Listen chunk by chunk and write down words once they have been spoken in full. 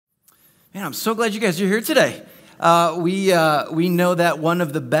Man, I'm so glad you guys are here today. We know that one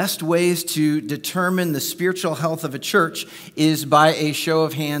of the best ways to determine the spiritual health of a church is by a show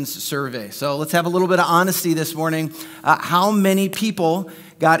of hands survey. So let's have a little bit of honesty this morning. How many people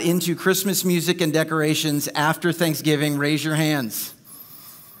got into Christmas music and decorations after Thanksgiving? Raise your hands.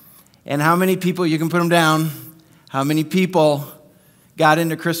 And how many people, you can put them down, how many people got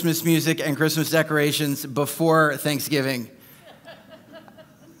into Christmas music and Christmas decorations before Thanksgiving?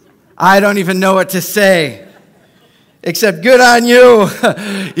 I don't even know what to say, except good on you.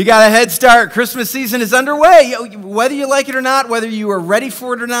 You got a head start. Christmas season is underway. Whether you like it or not, whether you are ready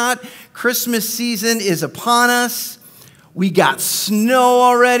for it or not, Christmas season is upon us. We got snow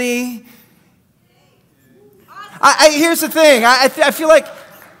already. Here's the thing. I feel like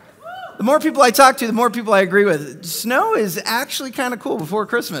the more people I talk to, the more people I agree with. Snow is actually kind of cool before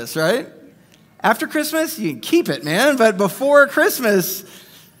Christmas, right? After Christmas, you can keep it, man. But before Christmas,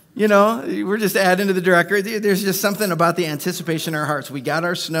 you know, we're just adding to the director. There's just something about the anticipation in our hearts. We got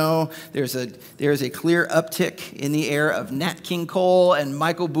our snow. There's a clear uptick in the air of Nat King Cole and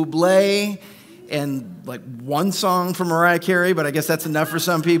Michael Bublé and like one song from Mariah Carey, but I guess that's enough for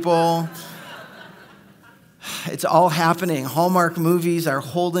some people. It's all happening. Hallmark movies are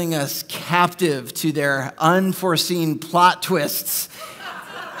holding us captive to their unforeseen plot twists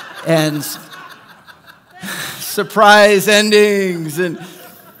and surprise endings. And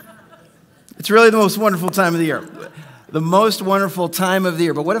it's really the most wonderful time of the year. The most wonderful time of the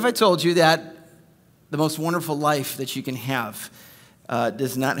year. But what if I told you that the most wonderful life that you can have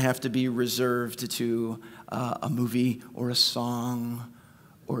does not have to be reserved to a movie or a song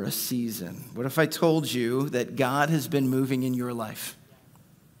or a season? What if I told you that God has been moving in your life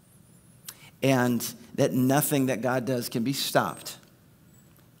and that nothing that God does can be stopped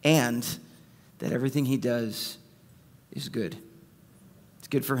and that everything he does is good? It's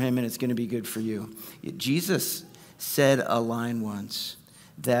good for him and it's going to be good for you. Jesus said a line once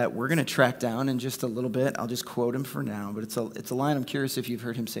that we're going to track down in just a little bit. I'll just quote him for now, but it's a line I'm curious if you've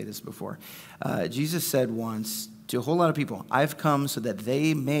heard him say this before. Jesus said once to a whole lot of people, "I've come so that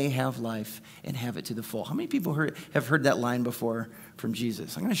they may have life and have it to the full." How many people have heard that line before from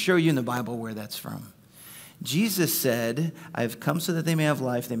Jesus? I'm going to show you in the Bible where that's from. Jesus said, "I've come so that they may have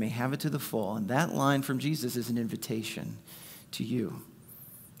life, they may have it to the full." And that line from Jesus is an invitation to you.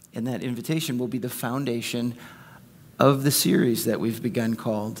 And that invitation will be the foundation of the series that we've begun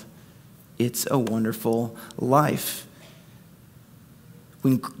called It's a Wonderful Life.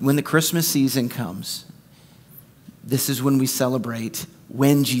 When the Christmas season comes, this is when we celebrate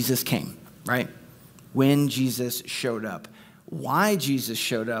when Jesus came, right? When Jesus showed up. Why Jesus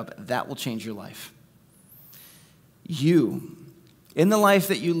showed up, that will change your life. You, in the life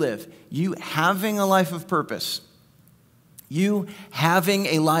that you live, you having a life of purpose, you having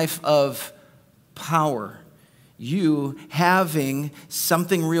a life of power, you having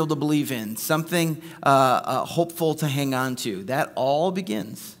something real to believe in, something hopeful to hang on to, that all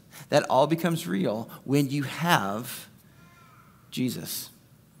begins. That all becomes real when you have Jesus.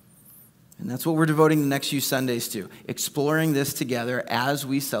 And that's what we're devoting the next few Sundays to, exploring this together as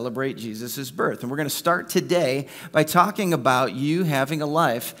we celebrate Jesus' birth. And we're going to start today by talking about you having a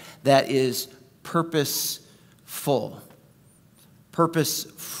life that is purposeful.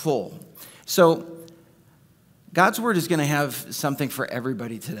 Purposeful. So God's word is going to have something for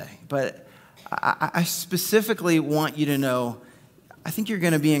everybody today. But I specifically want you to know, I think you're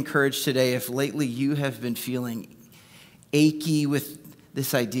going to be encouraged today if lately you have been feeling achy with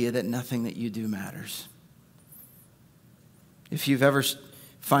this idea that nothing that you do matters. If you've ever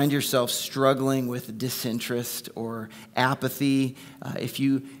find yourself struggling with disinterest or apathy, if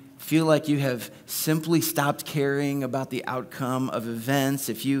you feel like you have simply stopped caring about the outcome of events,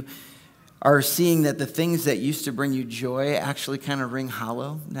 if you are seeing that the things that used to bring you joy actually kind of ring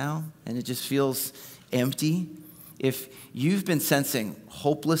hollow now and it just feels empty, if you've been sensing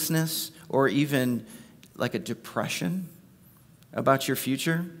hopelessness or even like a depression about your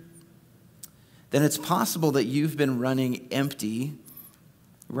future, then it's possible that you've been running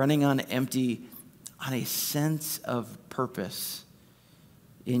on empty on a sense of purpose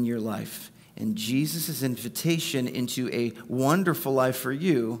in your life. And Jesus' invitation into a wonderful life for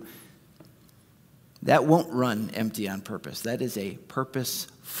you, that won't run empty on purpose. That is a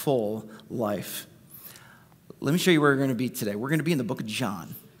purposeful life. Let me show you where we're going to be today. We're going to be in the book of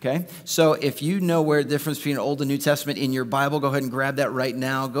John, okay? So if you know where the difference between Old and New Testament in your Bible, go ahead and grab that right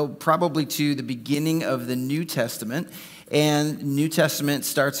now. Go probably to the beginning of the New Testament. And New Testament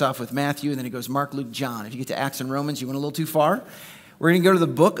starts off with Matthew, and then it goes Mark, Luke, John. If you get to Acts and Romans, you went a little too far. We're going to go to the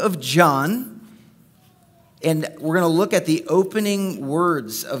book of John. And we're going to look at the opening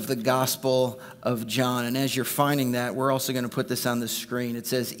words of the Gospel of John. And as you're finding that, we're also going to put this on the screen. It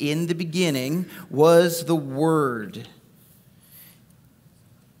says, "In the beginning was the Word."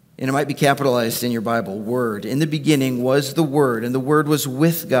 And it might be capitalized in your Bible, Word. "In the beginning was the Word, and the Word was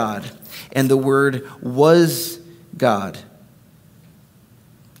with God, and the Word was God.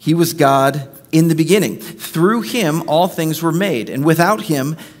 He was God in the beginning. Through him all things were made, and without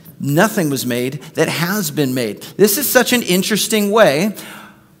him nothing was made that has been made." This is such an interesting way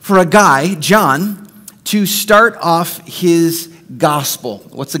for a guy, John, to start off his gospel.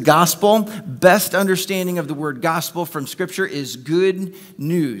 What's a gospel? Best understanding of the word gospel from Scripture is good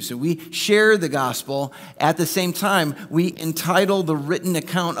news. And we share the gospel. At the same time, we entitle the written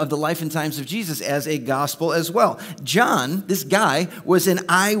account of the life and times of Jesus as a gospel as well. John, this guy, was an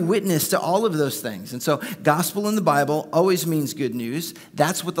eyewitness to all of those things. And so gospel in the Bible always means good news.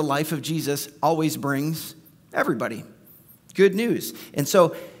 That's what the life of Jesus always brings everybody. Good news. And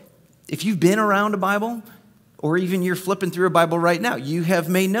so if you've been around a Bible, or even you're flipping through a Bible right now, you have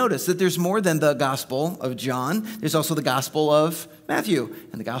may notice that there's more than the Gospel of John. There's also the Gospel of Matthew,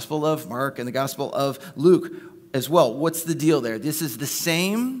 and the Gospel of Mark, and the Gospel of Luke as well. What's the deal there? This is the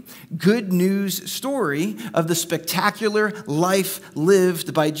same good news story of the spectacular life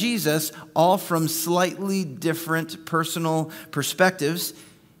lived by Jesus, all from slightly different personal perspectives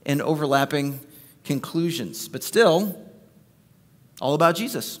and overlapping conclusions, but still all about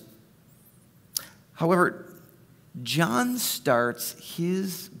Jesus. However, John starts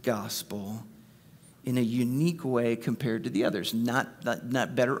his gospel in a unique way compared to the others. Not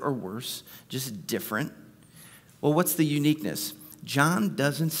better or worse, just different. Well, what's the uniqueness? John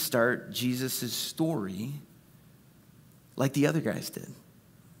doesn't start Jesus' story like the other guys did.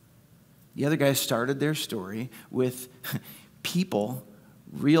 The other guys started their story with people,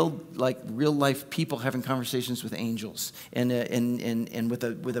 real life people having conversations with angels, and with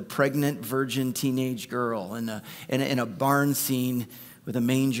a pregnant virgin teenage girl, and a barn scene with a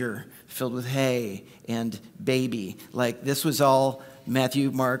manger filled with hay and baby. Like, this was all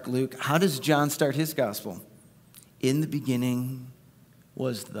Matthew, Mark, Luke. How does John start his gospel? In the beginning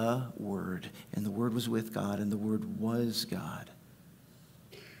was the Word, and the Word was with God, and the Word was God.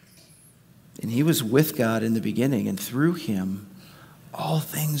 And he was with God in the beginning, and through him all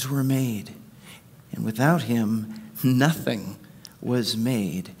things were made, and without him nothing was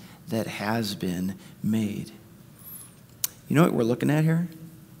made that has been made. You know what we're looking at here?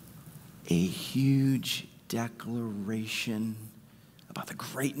 A huge declaration about the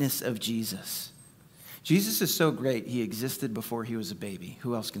greatness of Jesus. Jesus is so great, he existed before he was a baby.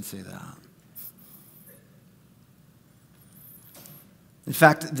 Who else can say that? In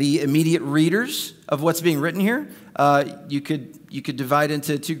fact, the immediate readers of what's being written here, you could divide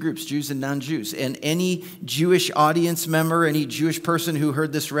into two groups, Jews and non-Jews. And any Jewish audience member, any Jewish person who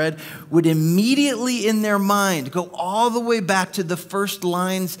heard this read, would immediately in their mind go all the way back to the first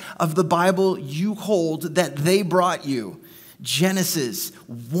lines of the Bible you hold that they brought you. Genesis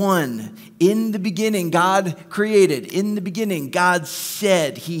 1, in the beginning, God created. In the beginning, God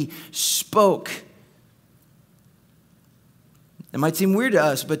said, he spoke. It might seem weird to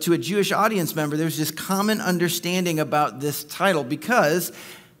us, but to a Jewish audience member, there's this common understanding about this title because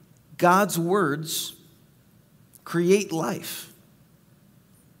God's words create life.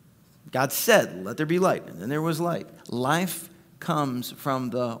 God said, "Let there be light," and then there was light. Life comes from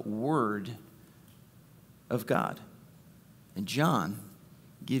the Word of God. And John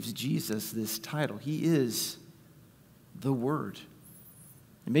gives Jesus this title. He is the Word.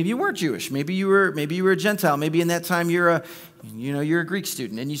 And maybe you weren't Jewish. Maybe you were a Gentile. Maybe in that time you're a Greek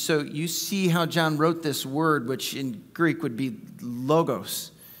student. And so you see how John wrote this word, which in Greek would be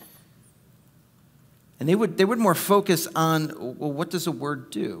logos. And they would more focus on, well, what does a word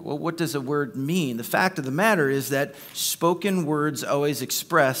do? Well, what does a word mean? The fact of the matter is that spoken words always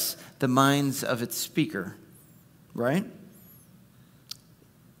express the minds of its speaker, right?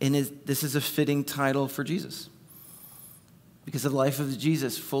 And this is a fitting title for Jesus, because the life of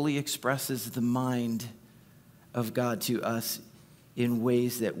Jesus fully expresses the mind of God to us in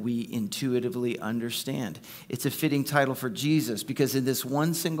ways that we intuitively understand. It's a fitting title for Jesus because in this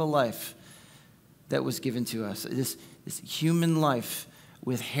one single life that was given to us, this human life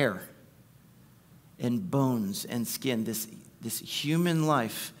with hair and bones and skin, this human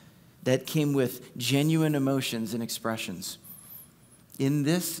life that came with genuine emotions and expressions. In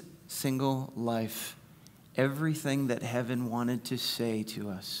this single life, everything that heaven wanted to say to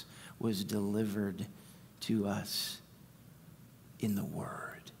us was delivered to us in the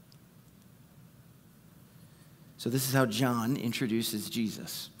Word. So this is how John introduces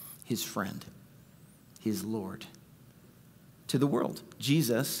Jesus, his friend. his Lord to the world.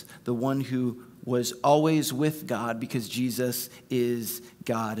 Jesus, the one who was always with God, because Jesus is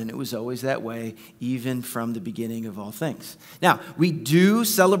God, and it was always that way, even from the beginning of all things. Now, we do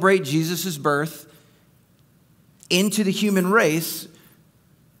celebrate Jesus' birth into the human race,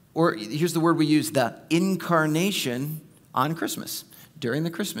 or here's the word we use, the incarnation, on Christmas, during the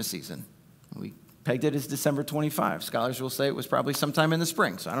Christmas season. We pegged it as December 25. Scholars will say it was probably sometime in the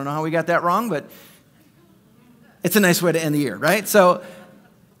spring, so I don't know how we got that wrong, but it's a nice way to end the year, right? So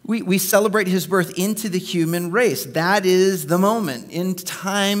we celebrate his birth into the human race. That is the moment in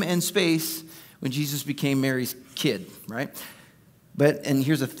time and space when Jesus became Mary's kid, right? And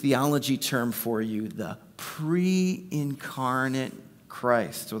here's a theology term for you, the pre-incarnate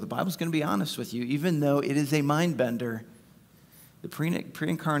Christ. So the Bible's going to be honest with you, even though it is a mind bender, the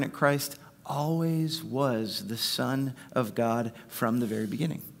pre-incarnate Christ always was the Son of God from the very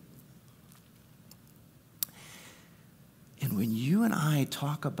beginning. And when you and I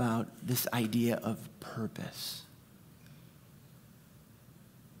talk about this idea of purpose,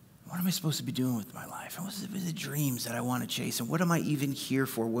 what am I supposed to be doing with my life? And what's the dreams that I want to chase? And what am I even here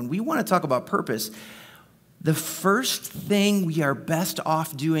for? When we want to talk about purpose, the first thing we are best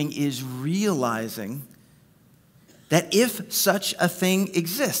off doing is realizing that if such a thing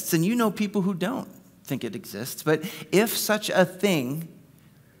exists, and you know people who don't think it exists, but if such a thing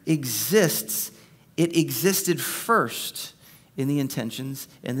exists, it existed first in the intentions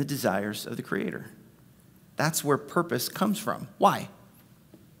and the desires of the Creator. That's where purpose comes from. Why?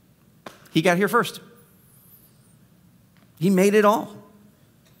 He got here first. He made it all.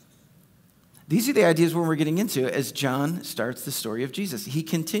 These are the ideas we're getting into as John starts the story of Jesus. He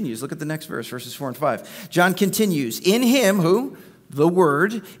continues. Look at the next verse, verses 4 and 5. John continues. In him, who? The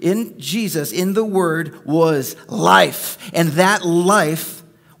Word. In Jesus, in the Word was life. And that life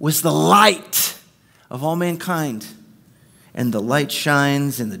was the light of all mankind. And the light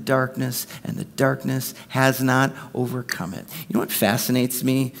shines in the darkness, and the darkness has not overcome it. You know what fascinates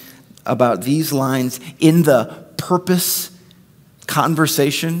me about these lines in the purpose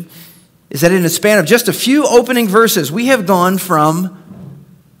conversation is that in a span of just a few opening verses, we have gone from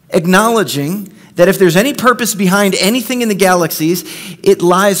acknowledging that if there's any purpose behind anything in the galaxies, it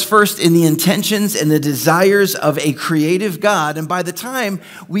lies first in the intentions and the desires of a creative God. And by the time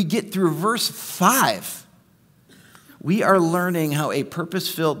we get through verse 5, we are learning how a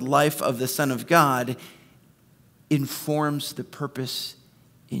purpose-filled life of the Son of God informs the purpose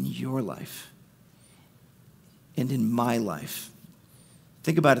in your life and in my life.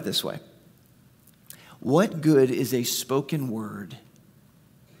 Think about it this way. What good is a spoken word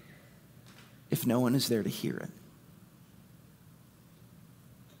if no one is there to hear it?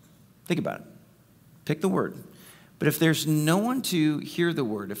 Think about it. Pick the word. But if there's no one to hear the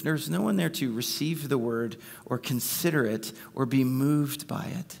word, if there's no one there to receive the word or consider it or be moved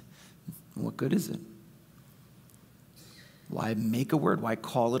by it, what good is it? Why make a word? Why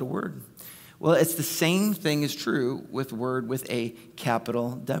call it a word? Well, it's the same thing is true with word with a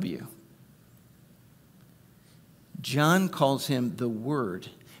capital W. John calls him the Word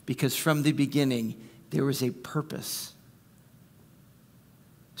because from the beginning there was a purpose.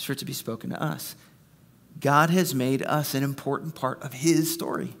 It's for it to be spoken to us. God has made us an important part of his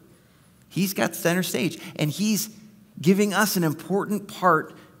story. He's got center stage, and he's giving us an important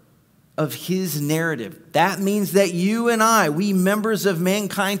part of his narrative. That means that you and I, we members of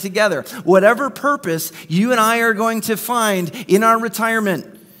mankind together, whatever purpose you and I are going to find in our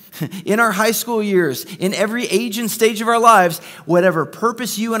retirement, in our high school years, in every age and stage of our lives, whatever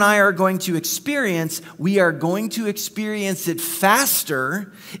purpose you and I are going to experience, we are going to experience it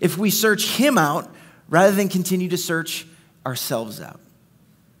faster if we search him out rather than continue to search ourselves out.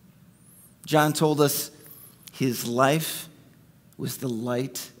 John told us his life was the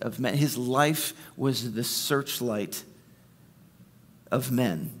light of men. His life was the searchlight of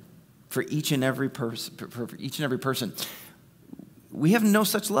men for each and every person. We have no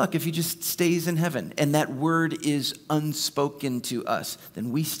such luck if he just stays in heaven and that word is unspoken to us.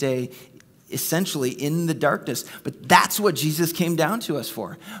 Then we stay essentially in the darkness. But that's what Jesus came down to us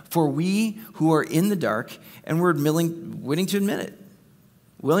for. For we who are in the dark and we're willing to admit it,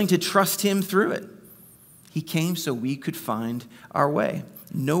 willing to trust him through it. He came so we could find our way.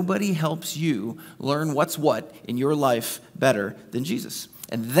 Nobody helps you learn what's what in your life better than Jesus.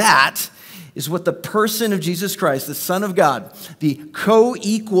 And that is what the person of Jesus Christ, the Son of God, the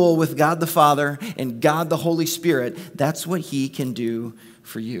co-equal with God the Father and God the Holy Spirit, that's what he can do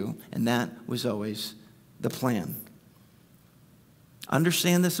for you. And that was always the plan.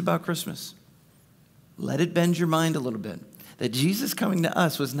 Understand this about Christmas. Let it bend your mind a little bit. That Jesus coming to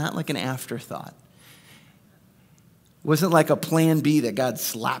us was not like an afterthought. It wasn't like a plan B that God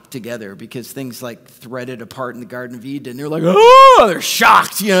slapped together because things like threaded apart in the Garden of Eden. They're like, oh, they're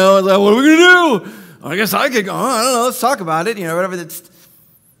shocked, Like, what are we going to do? I guess I could go, I don't know, let's talk about it, whatever.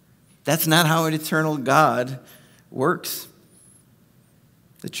 That's not how an eternal God works.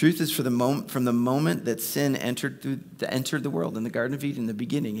 The truth is from the moment that sin entered the world in the Garden of Eden, in the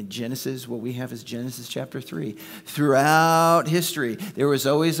beginning, in Genesis, what we have is Genesis chapter 3. Throughout history, there was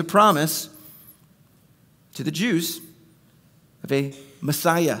always a promise to the Jews of a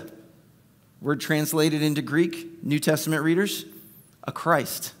Messiah. Word translated into Greek, New Testament readers, a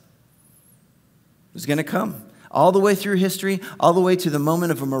Christ was going to come. All the way through history, all the way to the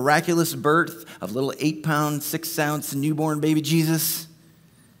moment of a miraculous birth of little 8-pound, 6-ounce newborn baby Jesus.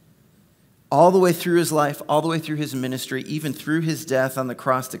 All the way through his life, all the way through his ministry, even through his death on the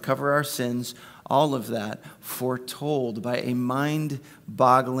cross to cover our sins, all of that foretold by a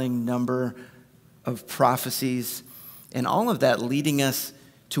mind-boggling number of prophecies, and all of that leading us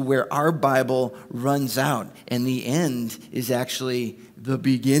to where our Bible runs out, and the end is actually the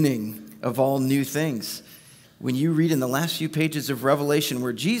beginning of all new things. When you read in the last few pages of Revelation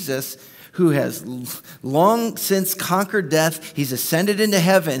where Jesus, who has long since conquered death, he's ascended into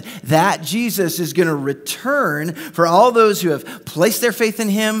heaven, that Jesus is going to return for all those who have placed their faith in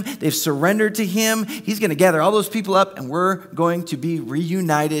him, they've surrendered to him. He's going to gather all those people up, and we're going to be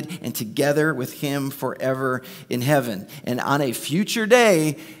reunited and together with him forever in heaven. And on a future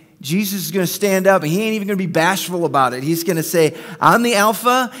day, Jesus is going to stand up, and he ain't even going to be bashful about it. He's going to say, I'm the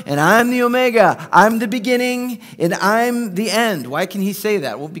Alpha, and I'm the Omega. I'm the beginning, and I'm the end. Why can he say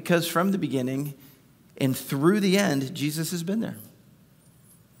that? Well, because from the beginning and through the end, Jesus has been there.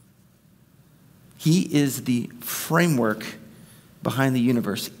 He is the framework behind the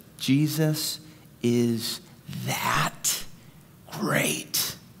universe. Jesus is that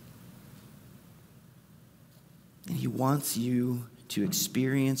great. And he wants you to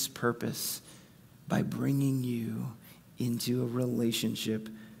experience purpose by bringing you into a relationship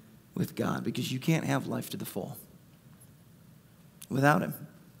with God, because you can't have life to the full without him.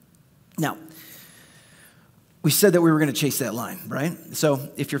 Now, we said that we were going to chase that line, right? So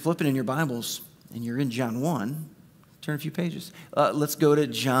if you're flipping in your Bibles and you're in John 1, turn a few pages. Let's go to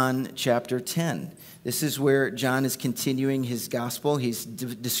John chapter 10. This is where John is continuing his gospel. He's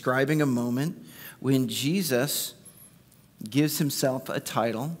describing a moment when Jesus gives himself a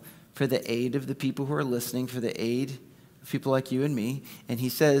title for the aid of the people who are listening, for the aid of people like you and me. And he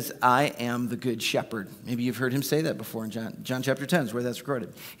says, I am the good shepherd. Maybe you've heard him say that before in John chapter 10 is where that's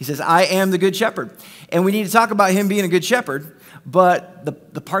recorded. He says, I am the good shepherd. And we need to talk about him being a good shepherd, but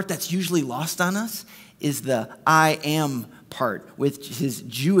the part that's usually lost on us is the I am part, which his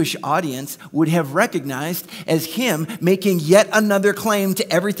Jewish audience would have recognized as him making yet another claim to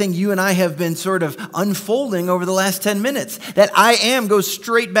everything you and I have been sort of unfolding over the last 10 minutes. That I am goes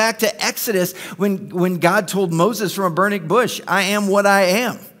straight back to Exodus when God told Moses from a burning bush, I am what I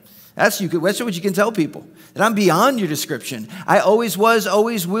am. That's what you can tell people. That I'm beyond your description. I always was,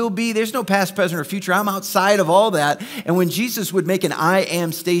 always will be. There's no past, present, or future. I'm outside of all that. And when Jesus would make an I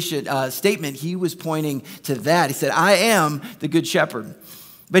am statement, he was pointing to that. He said, I am the good shepherd.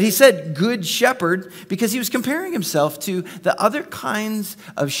 But he said good shepherd because he was comparing himself to the other kinds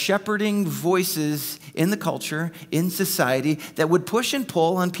of shepherding voices in the culture, in society, that would push and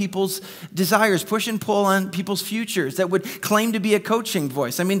pull on people's desires, push and pull on people's futures, that would claim to be a coaching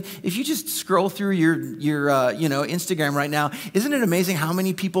voice. I mean, if you just scroll through your Instagram right now, isn't it amazing how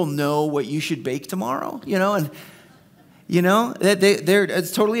many people know what you should bake tomorrow?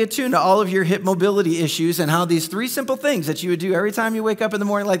 It's totally attuned to all of your hip mobility issues and how these 3 simple things that you would do every time you wake up in the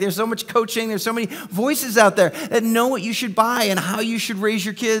morning, like there's so much coaching, there's so many voices out there that know what you should buy and how you should raise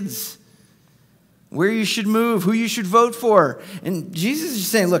your kids, where you should move, who you should vote for. And Jesus is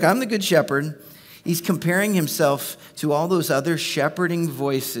saying, look, I'm the good shepherd. He's comparing himself to all those other shepherding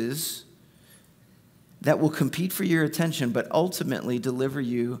voices that will compete for your attention, but ultimately deliver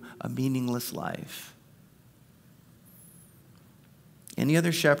you a meaningless life. Any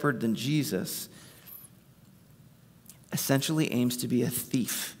other shepherd than Jesus essentially aims to be a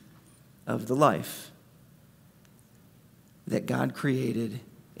thief of the life that God created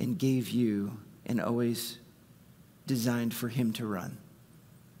and gave you and always designed for him to run.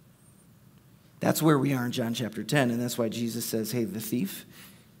 That's where we are in John chapter 10, and that's why Jesus says, hey, the thief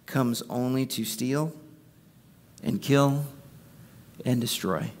comes only to steal and kill and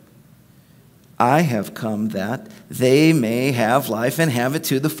destroy. I have come that they may have life and have it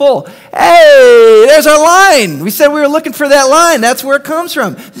to the full. Hey, there's our line. We said we were looking for that line. That's where it comes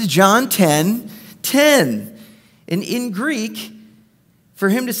from. This is John 10:10. And in Greek, for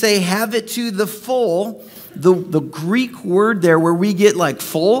him to say have it to the full The Greek word there where we get like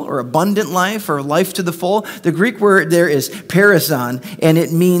full or abundant life or life to the full, the Greek word there is parison, and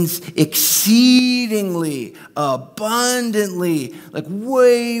it means exceedingly, abundantly, like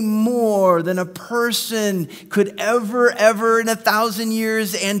way more than a person could ever in 1,000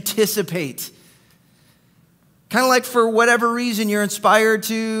 years anticipate. Kind of like for whatever reason you're inspired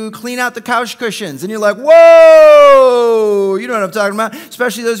to clean out the couch cushions, and you're like, whoa, you know what I'm talking about,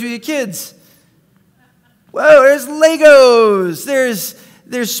 especially those of you kids. Whoa, there's Legos, there's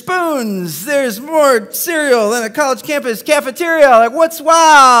spoons, there's more cereal than a college campus cafeteria. Like,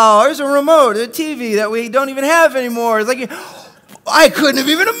 wow, there's a remote, a TV that we don't even have anymore. It's like, I couldn't have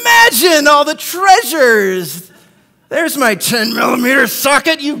even imagined all the treasures. There's my 10 millimeter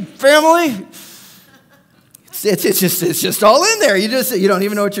socket, you family. It's just all in there. You don't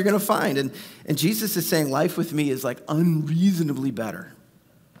even know what you're going to find. And Jesus is saying life with me is like unreasonably better.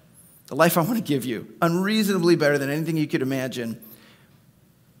 The life I want to give you, unreasonably better than anything you could imagine.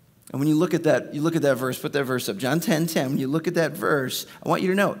 And when you look at that verse, put that verse up, John 10:10, when you look at that verse, I want you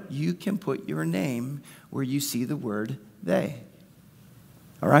to know, you can put your name where you see the word they.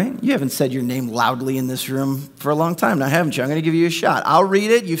 All right? You haven't said your name loudly in this room for a long time now, haven't you? I'm going to give you a shot. I'll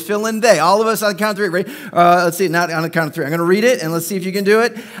read it. You fill in they. All of us on the count of three. Ready? Let's see, not on the count of three. I'm going to read it, and let's see if you can do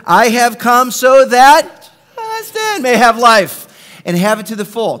it. I have come so that may have life and have it to the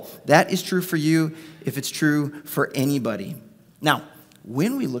full. That is true for you if it's true for anybody. Now,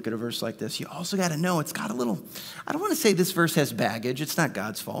 when we look at a verse like this, you also got to know it's got a little, I don't want to say this verse has baggage. It's not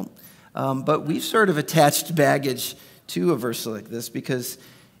God's fault. But we've sort of attached baggage to a verse like this because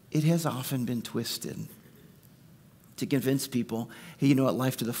it has often been twisted to convince people, hey, you know what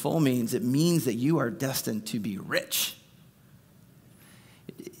life to the full means? It means that you are destined to be rich.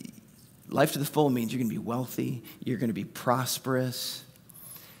 Life to the full means you're going to be wealthy, you're going to be prosperous.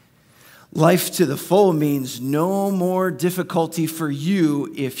 Life to the full means no more difficulty for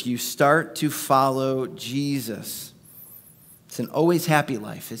you if you start to follow Jesus. It's an always happy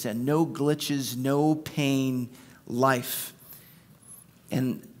life. It's a no glitches, no pain life.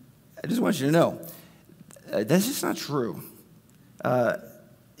 And I just want you to know, that's just not true.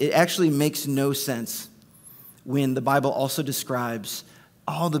 It actually makes no sense when the Bible also describes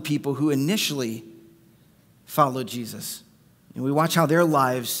all the people who initially followed Jesus. And we watch how their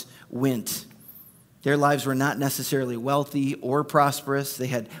lives went. Their lives were not necessarily wealthy or prosperous. They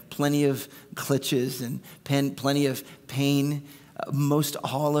had plenty of glitches and plenty of pain. Most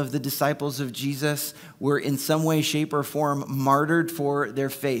all of the disciples of Jesus were in some way, shape, or form martyred for their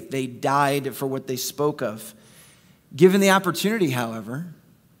faith. They died for what they spoke of. Given the opportunity, however,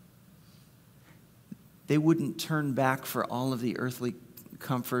 they wouldn't turn back for all of the earthly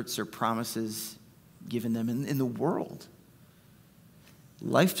comforts or promises given them in the world.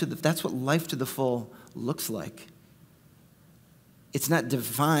 That's what life to the full looks like. It's not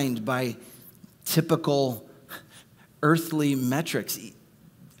defined by typical earthly metrics.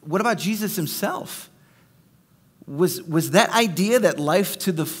 What about Jesus himself? Was that idea that life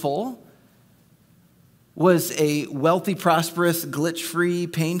to the full was a wealthy, prosperous, glitch-free,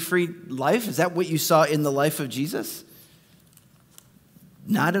 pain-free life? Is that what you saw in the life of Jesus?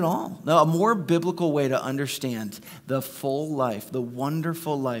 Not at all. No, a more biblical way to understand the full life, the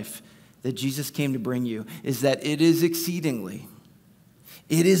wonderful life that Jesus came to bring you is that it is exceedingly,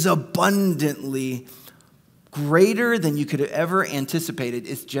 it is abundantly greater than you could have ever anticipated.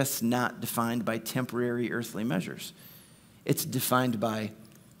 It's just not defined by temporary earthly measures. It's defined by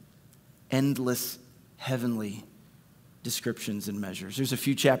endless heavenly descriptions and measures. There's a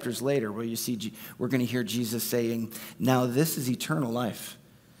few chapters later where you see we're going to hear Jesus saying, now this is eternal life.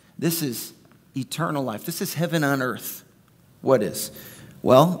 This is eternal life. This is heaven on earth. What is?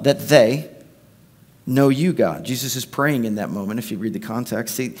 Well, that they know you, God. Jesus is praying in that moment, if you read the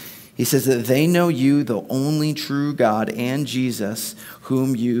context. He says that they know you, the only true God, and Jesus,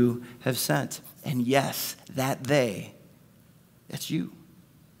 whom you have sent. And yes, that's you.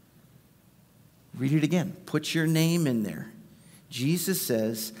 Read it again. Put your name in there. Jesus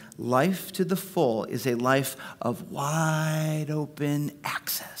says life to the full is a life of wide open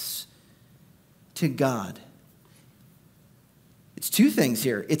access to God. It's two things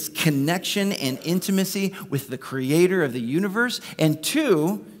here. It's connection and intimacy with the creator of the universe. And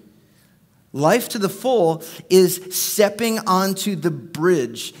two, life to the full is stepping onto the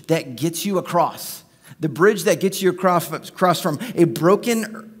bridge that gets you across. The bridge that gets you across from a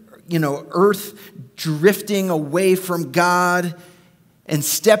broken earth, drifting away from God and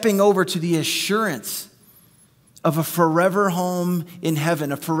stepping over to the assurance of a forever home in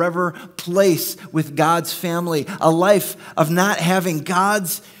heaven, a forever place with God's family, a life of not having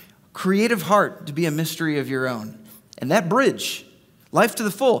God's creative heart to be a mystery of your own. And that bridge, life to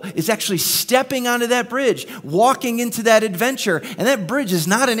the full, is actually stepping onto that bridge, walking into that adventure. And that bridge is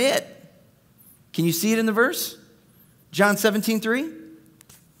not an it. Can you see it in the verse? John 17:3.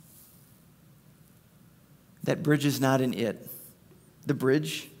 That bridge is not an it. The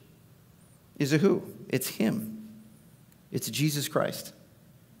bridge is a who. It's him. It's Jesus Christ.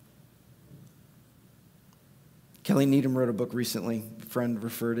 Kelly Needham wrote a book recently. A friend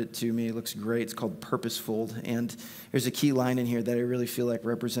referred it to me. It looks great. It's called Purposeful. And there's a key line in here that I really feel like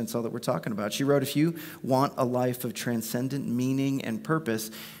represents all that we're talking about. She wrote, if you want a life of transcendent meaning and purpose,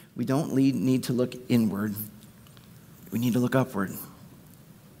 we don't need to look inward. We need to look upward.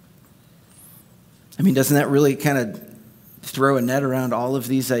 I mean, doesn't that really kind of throw a net around all of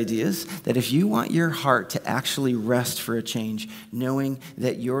these ideas? That if you want your heart to actually rest for a change, knowing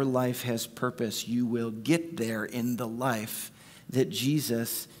that your life has purpose, you will get there in the life that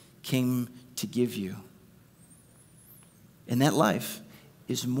Jesus came to give you. And that life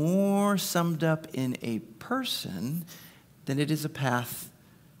is more summed up in a person than it is a path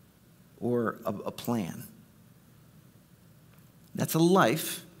or a plan. That's a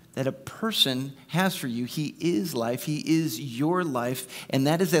life that a person has for you. He is life. He is your life. And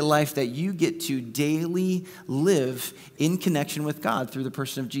that is a life that you get to daily live in connection with God through the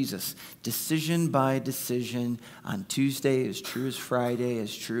person of Jesus. Decision by decision, on Tuesday as true as Friday,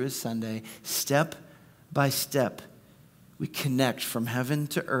 as true as Sunday, step by step, we connect from heaven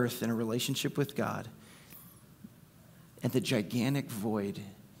to earth in a relationship with God. And the gigantic void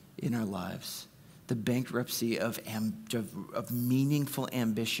in our lives, the bankruptcy of meaningful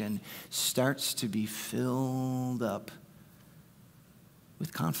ambition, starts to be filled up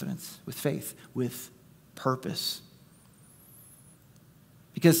with confidence, with faith, with purpose.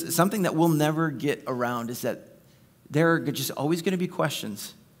 Because something that we'll never get around is that there are just always going to be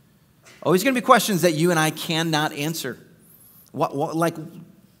questions. Always going to be questions that you and I cannot answer. Like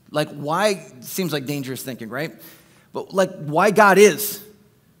why, seems like dangerous thinking, right? But like why God is.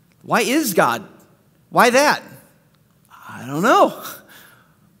 Why is God? Why that? I don't know.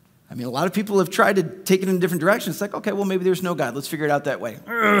 I mean, a lot of people have tried to take it in a different direction. It's like, okay, well, maybe there's no God. Let's figure it out that way.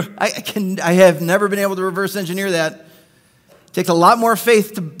 I have never been able to reverse engineer that. It takes a lot more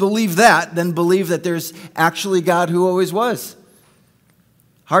faith to believe that than believe that there's actually God who always was.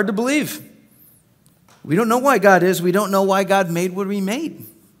 Hard to believe. We don't know why God is. We don't know why God made what he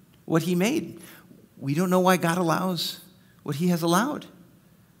made. We don't know why God allows what he has allowed.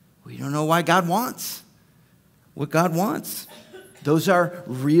 We don't know why God wants what God wants. Those are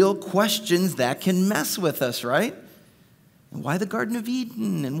real questions that can mess with us, right? And why the Garden of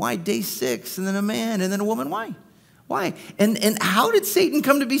Eden? And why day 6? And then a man and then a woman? Why? Why? And how did Satan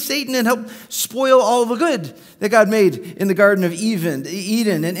come to be Satan and help spoil all the good that God made in the Garden of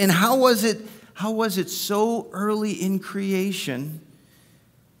Eden? And how was it so early in creation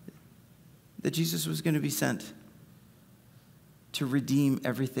that Jesus was going to be sent to redeem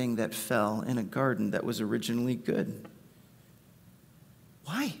everything that fell in a garden that was originally good?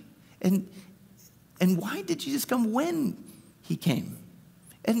 Why? And why did Jesus come when he came?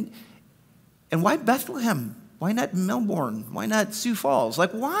 And why Bethlehem? Why not Melbourne? Why not Sioux Falls?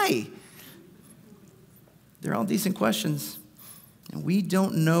 Like, why? They're all decent questions. And we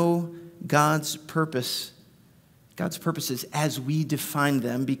don't know God's purposes as we define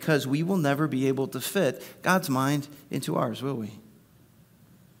them, because we will never be able to fit God's mind into ours, will we?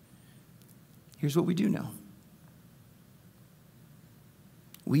 Here's what we do know.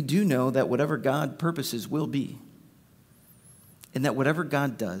 We do know that whatever God purposes will be, and that whatever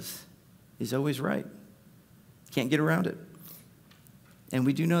God does is always right. Can't get around it. And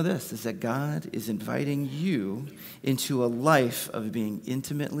we do know this, is that God is inviting you into a life of being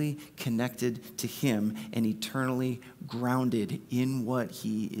intimately connected to him and eternally grounded in what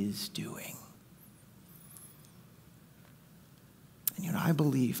he is doing. And I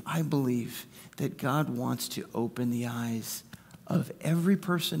believe that God wants to open the eyes of every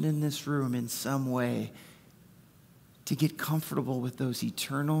person in this room in some way to get comfortable with those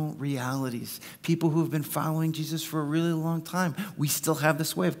eternal realities. People who have been following Jesus for a really long time, we still have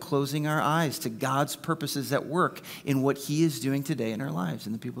this way of closing our eyes to God's purposes at work in what he is doing today in our lives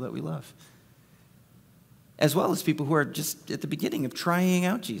and the people that we love. As well as people who are just at the beginning of trying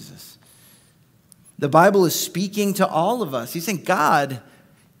out Jesus. The Bible is speaking to all of us. He's saying, God,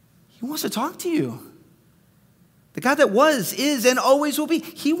 he wants to talk to you. The God that was, is, and always will be.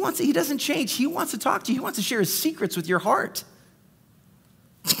 He doesn't change. He wants to talk to you. He wants to share his secrets with your heart.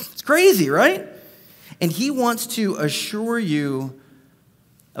 It's crazy, right? And he wants to assure you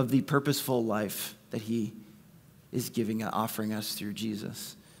of the purposeful life that he is offering us through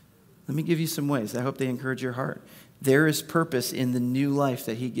Jesus. Let me give you some ways. I hope they encourage your heart. There is purpose in the new life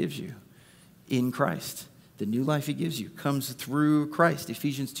that he gives you in Christ. The new life he gives you comes through Christ.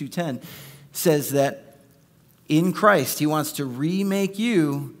 Ephesians 2:10 says that in Christ, he wants to remake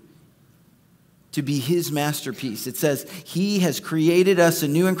you to be his masterpiece. It says he has created us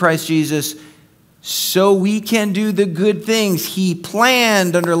anew in Christ Jesus so we can do the good things he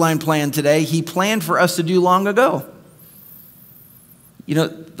planned, underline plan today, he planned for us to do long ago. You know,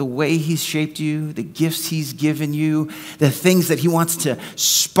 the way he's shaped you, the gifts he's given you, the things that he wants to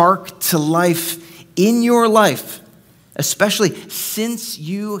spark to life in your life, especially since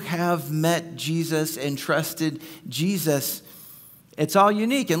you have met Jesus and trusted Jesus, it's all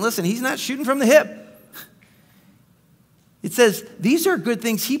unique. And listen, he's not shooting from the hip. It says these are good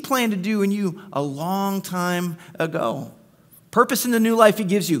things he planned to do in you a long time ago. Purpose in the new life he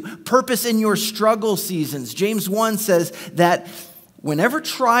gives you. Purpose in your struggle seasons. James 1 says that whenever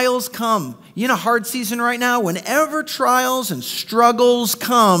trials come, you in a hard season right now, whenever trials and struggles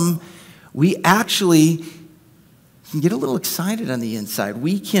come, we actually can get a little excited on the inside.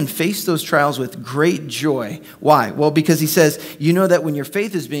 We can face those trials with great joy. Why? Well, because he says, you know that when your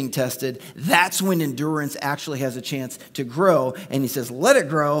faith is being tested, that's when endurance actually has a chance to grow. And he says, let it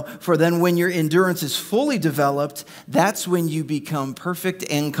grow, for then when your endurance is fully developed, that's when you become perfect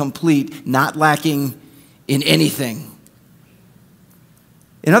and complete, not lacking in anything.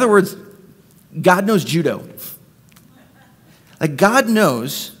 In other words, God knows judo. Like God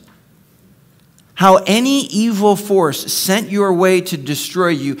knows how any evil force sent your way to destroy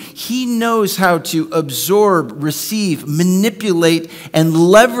you, he knows how to absorb, receive, manipulate, and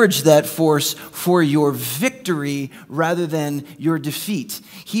leverage that force for your victory rather than your defeat.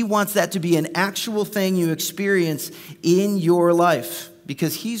 He wants that to be an actual thing you experience in your life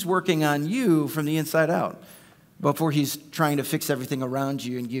because he's working on you from the inside out before he's trying to fix everything around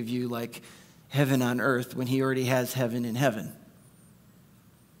you and give you like heaven on earth when he already has heaven in heaven.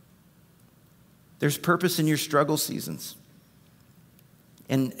 There's purpose in your struggle seasons.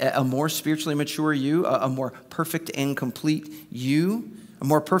 And a more spiritually mature you, a more perfect and complete you, a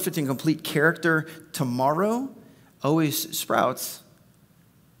more perfect and complete character tomorrow always sprouts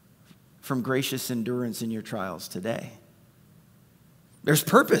from gracious endurance in your trials today. There's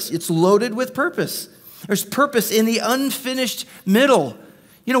purpose. It's loaded with purpose. There's purpose in the unfinished middle.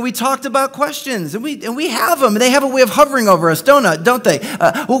 You know, we talked about questions, and we have them. They have a way of hovering over us, don't they?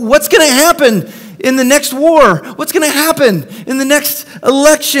 Well, what's going to happen in the next war? What's going to happen in the next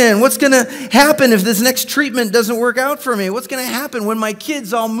election? What's going to happen if this next treatment doesn't work out for me? What's going to happen when my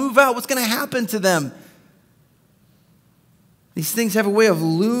kids all move out? What's going to happen to them? These things have a way of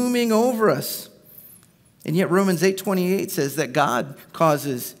looming over us. And yet Romans 8:28 says that God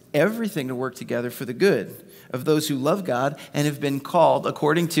causes everything to work together for the good of those who love God and have been called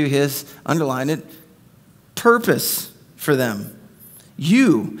according to his, underline it, purpose for them.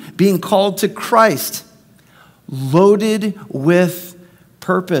 You being called to Christ, loaded with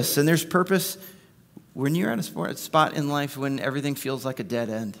purpose. And there's purpose when you're at a spot in life when everything feels like a dead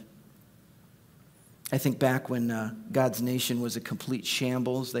end. I think back when God's nation was a complete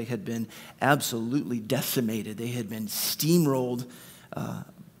shambles. They had been absolutely decimated. They had been steamrolled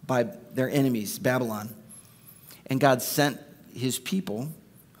by their enemies, Babylon. And God sent his people,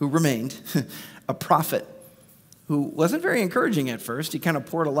 who remained, a prophet who wasn't very encouraging at first. He kind of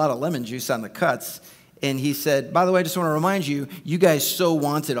poured a lot of lemon juice on the cuts. And he said, by the way, I just want to remind you, you guys so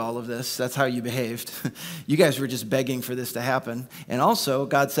wanted all of this. That's how you behaved. You guys were just begging for this to happen. And also,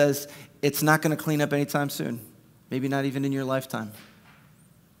 God says, it's not going to clean up anytime soon. Maybe not even in your lifetime.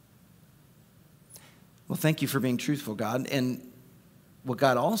 Well, thank you for being truthful, God. And what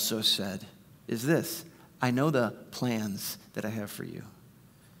God also said is this: I know the plans that I have for you.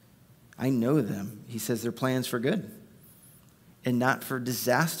 I know them. He says they're plans for good and not for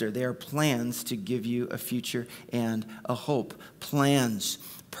disaster. They are plans to give you a future and a hope. Plans,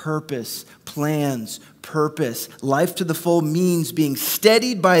 purpose, plans, purpose. Life to the full means being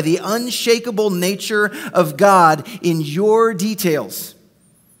steadied by the unshakable nature of God in your details.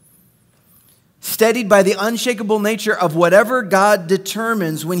 Steadied by the unshakable nature of whatever God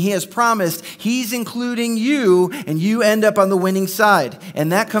determines when he has promised, he's including you, and you end up on the winning side.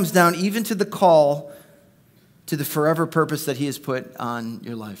 And that comes down even to the call to the forever purpose that he has put on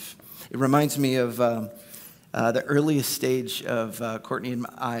your life. It reminds me of the earliest stage of Courtney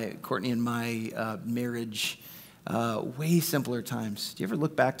and my marriage, way simpler times. Do you ever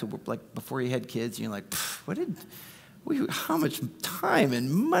look back to like before you had kids and you're like, how much time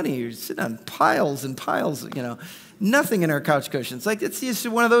and money? You're sitting on piles and piles, nothing in our couch cushions. Like it's just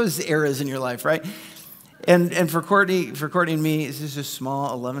one of those eras in your life, right? And for Courtney and me, this is a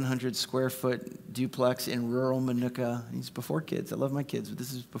small 1,100 square foot duplex in rural Manuka. He's before kids. I love my kids, but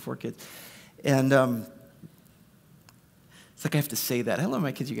this is before kids. And it's like I have to say that. I love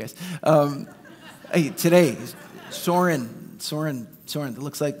my kids, you guys. Hey, today, Soren, it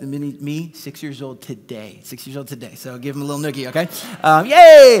looks like the me, 6 years old today. 6 years old today. So give him a little noogie, okay?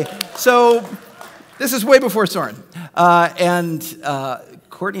 Yay! So this is way before Soren.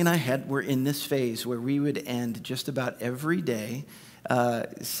 Courtney and I were in this phase where we would end just about every day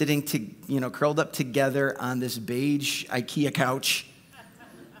sitting curled up together on this beige IKEA couch,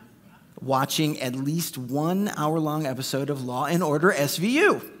 watching at least 1 hour-long episode of Law & Order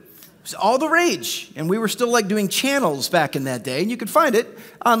SVU. It was all the rage, and we were still doing channels back in that day, and you could find it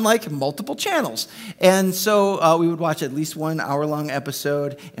on multiple channels. And so we would watch at least 1 hour-long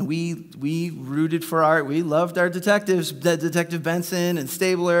episode, and we rooted for we loved our detectives, Detective Benson and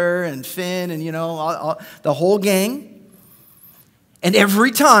Stabler and Finn and the whole gang. And every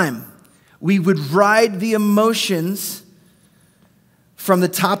time we would ride the emotions from the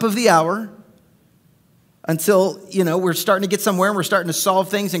top of the hour until, we're starting to get somewhere and we're starting to solve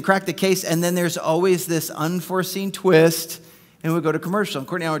things and crack the case. And then there's always this unforeseen twist and we go to commercial. And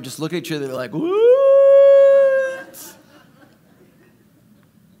Courtney and I would just look at each other like, what?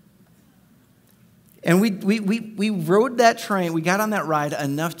 And we rode that train. We got on that ride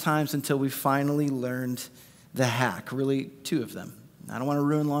enough times until we finally learned the hack, really 2 of them. I don't want to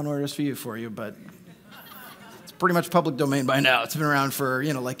ruin Law & Order SVU for you, but pretty much public domain by now. It's been around for,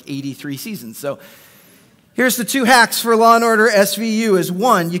 83 seasons. So here's the 2 hacks for Law & Order SVU is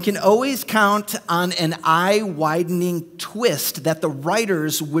 1, you can always count on an eye-widening twist that the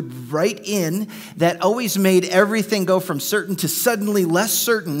writers would write in that always made everything go from certain to suddenly less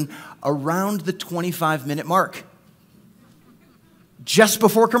certain around the 25-minute mark, just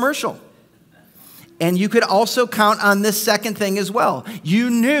before commercial. And you could also count on this second thing as well.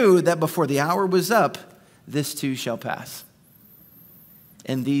 You knew that before the hour was up, this too shall pass.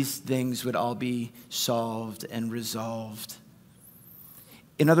 And these things would all be solved and resolved.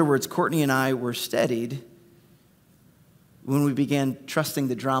 In other words, Courtney and I were steadied when we began trusting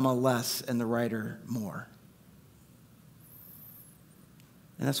the drama less and the writer more.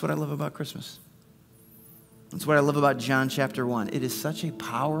 And that's what I love about Christmas. That's what I love about John chapter 1. It is such a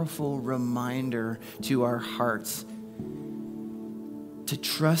powerful reminder to our hearts to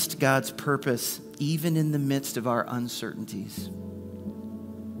trust God's purpose even in the midst of our uncertainties.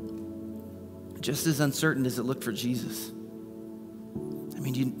 Just as uncertain as it looked for Jesus. I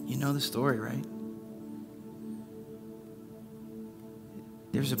mean, you know the story, right?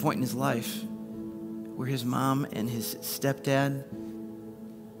 There's a point in his life where his mom and his stepdad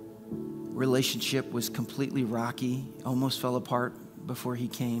relationship was completely rocky, almost fell apart before he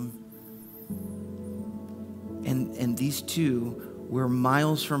came. And these two were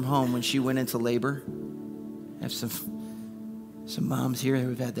miles from home when she went into labor. I have some moms here who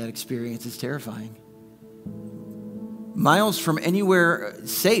have had that experience. It's terrifying. Miles from anywhere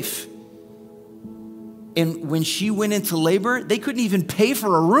safe. And when she went into labor, they couldn't even pay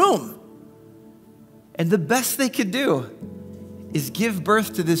for a room. And the best they could do is give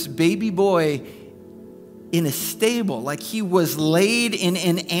birth to this baby boy in a stable, like he was laid in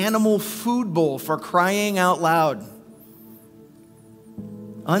an animal food bowl, for crying out loud.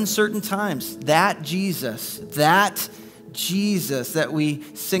 Uncertain times. That Jesus that we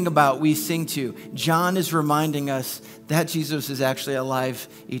sing about, we sing to. John is reminding us that Jesus is actually alive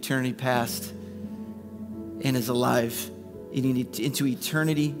eternity past and is alive into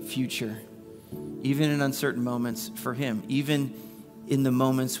eternity future. Even in uncertain moments for him, even in the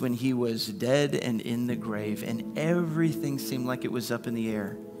moments when he was dead and in the grave and everything seemed like it was up in the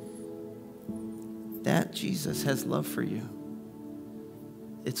air. That Jesus has love for you.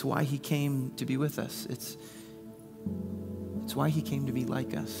 It's why he came to be with us. It's why he came to be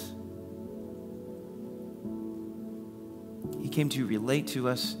like us. He came to relate to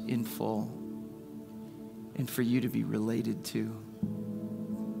us in full and for you to be related to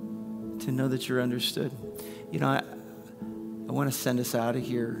know that you're understood. I want to send us out of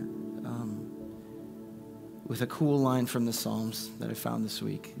here with a cool line from the Psalms that I found this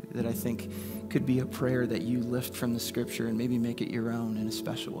week that I think could be a prayer that you lift from the scripture and maybe make it your own in a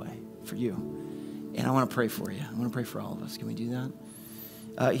special way for you. And I want to pray for you. I want to pray for all of us. Can we do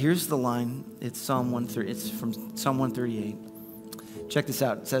that? Here's the line. It's Psalm 130. It's from Psalm 138. Check this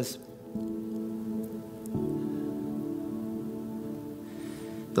out. It says,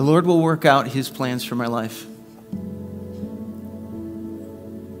 "The Lord will work out his plans for my life.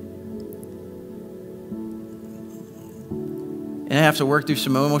 And I have to work through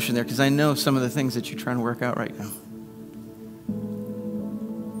some emotion there because I know some of the things that you're trying to work out right now.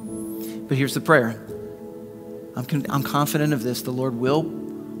 But here's the prayer. I'm confident of this. The Lord will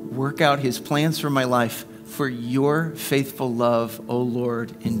work out his plans for my life, for your faithful love, O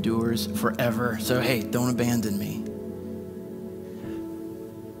Lord, endures forever. So, hey, don't abandon me.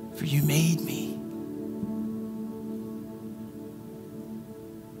 For you made me.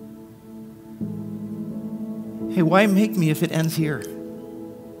 Hey, why make me if it ends here?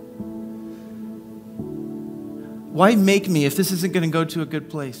 Why make me if this isn't going to go to a good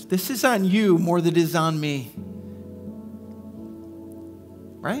place? This is on you more than it is on me.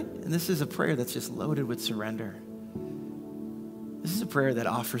 Right? And this is a prayer that's just loaded with surrender. This is a prayer that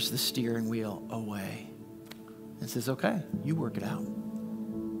offers the steering wheel away and says, okay, you work it out.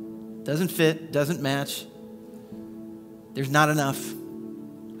 Doesn't fit, doesn't match. There's not enough.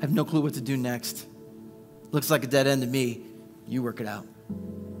 I have no clue what to do next. Looks like a dead end to me. You work it out.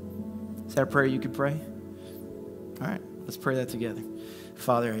 Is that a prayer you could pray? All right, let's pray that together.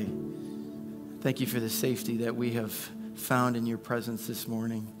 Father, I thank you for the safety that we have found in your presence this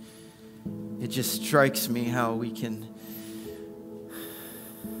morning. It just strikes me how we can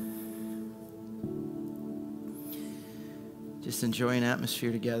just enjoy an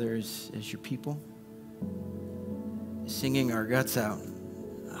atmosphere together as your people, singing our guts out.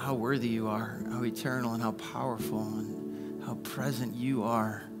 How worthy you are, how eternal and how powerful and how present you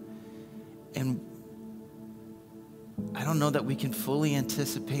are. And I don't know that we can fully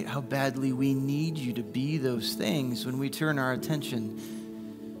anticipate how badly we need you to be those things when we turn our attention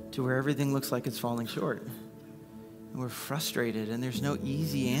to where everything looks like it's falling short. And we're frustrated and there's no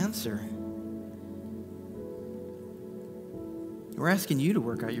easy answer. We're asking you to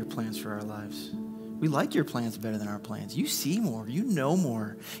work out your plans for our lives. We like your plans better than our plans. You see more. You know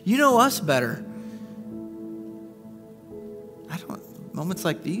more. You know us better. Moments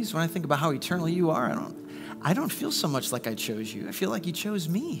like these, when I think about how eternal you are, I don't feel so much like I chose you. I feel like you chose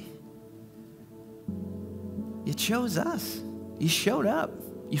me. You chose us. You showed up.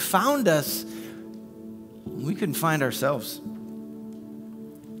 You found us. We couldn't find ourselves.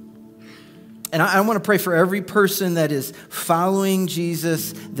 And I want to pray for every person that is following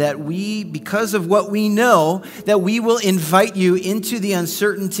Jesus, that we, because of what we know, that we will invite you into the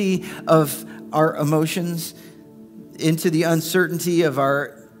uncertainty of our emotions, into the uncertainty of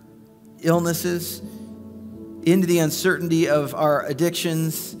our illnesses, into the uncertainty of our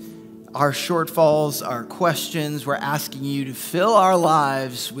addictions, our shortfalls, our questions. We're asking you to fill our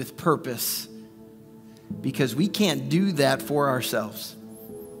lives with purpose because we can't do that for ourselves.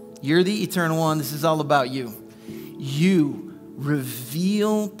 You're the eternal one. This is all about you. You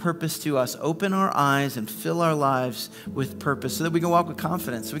reveal purpose to us. Open our eyes and fill our lives with purpose so that we can walk with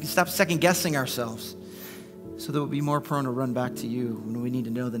confidence, so we can stop second-guessing ourselves, so that we'll be more prone to run back to you when we need to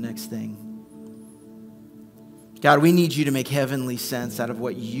know the next thing. God, we need you to make heavenly sense out of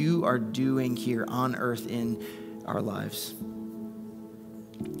what you are doing here on earth in our lives.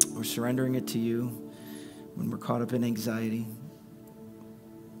 We're surrendering it to you when we're caught up in anxiety.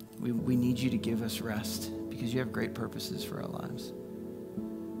 We need you to give us rest because you have great purposes for our lives.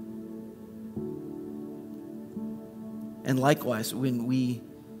 And likewise, when we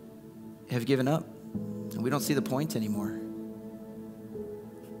have given up and we don't see the point anymore,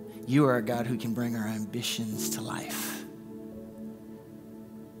 you are a God who can bring our ambitions to life.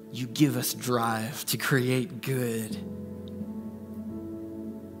 You give us drive to create good.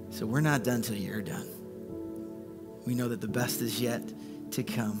 So we're not done till you're done. We know that the best is yet to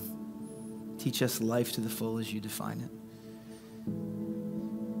come. Teach us life to the full as you define it.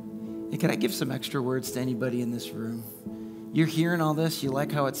 And can I give some extra words to anybody in this room? You're hearing all this, you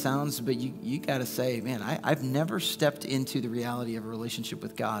like how it sounds, but you got to say, man, I've never stepped into the reality of a relationship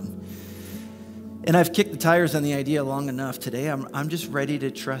with God. And I've kicked the tires on the idea long enough. Today, I'm just ready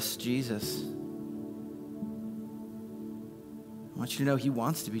to trust Jesus. I want you to know he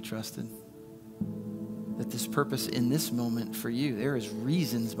wants to be trusted. That this purpose in this moment for you, there is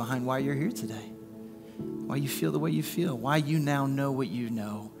reasons behind why you're here today. Why you feel the way you feel. Why you now know what you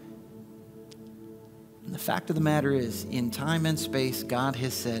know. And the fact of the matter is, in time and space, God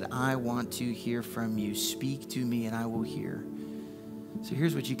has said, I want to hear from you. Speak to me and I will hear. So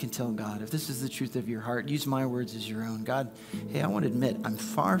here's what you can tell God. If this is the truth of your heart, use my words as your own. God, hey, I want to admit I'm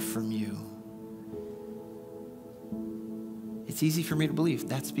far from you. It's easy for me to believe.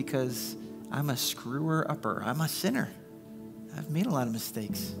 That's because I'm a screwer-upper. I'm a sinner. I've made a lot of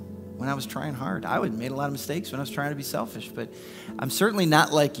mistakes when I was trying hard. I would made a lot of mistakes when I was trying to be selfish, but I'm certainly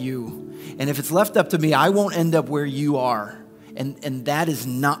not like you. And if it's left up to me, I won't end up where you are. And that is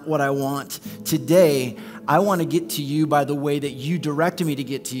not what I want. Today, I want to get to you by the way that you directed me to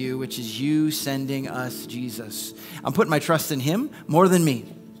get to you, which is you sending us Jesus. I'm putting my trust in him more than me.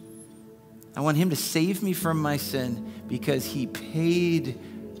 I want him to save me from my sin because he paid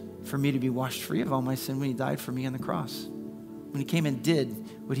for me to be washed free of all my sin when he died for me on the cross. When he came and did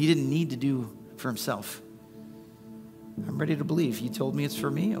what he didn't need to do for himself. I'm ready to believe. You told me it's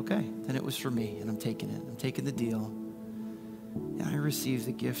for me? Okay, then it was for me, and I'm taking it. I'm taking the deal. And I receive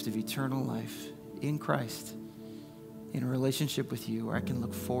the gift of eternal life in Christ, in a relationship with you where I can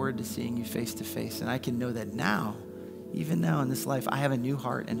look forward to seeing you face to face. And I can know that now, even now in this life, I have a new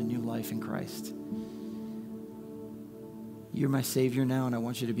heart and a new life in Christ. You're my Savior now, and I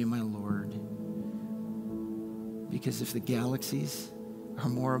want you to be my Lord. Because if the galaxies are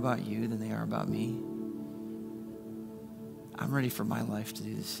more about you than they are about me, I'm ready for my life to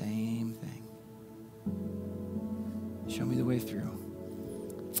do the same thing. Show me the way through.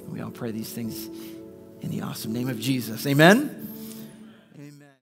 We all pray these things in the awesome name of Jesus. Amen.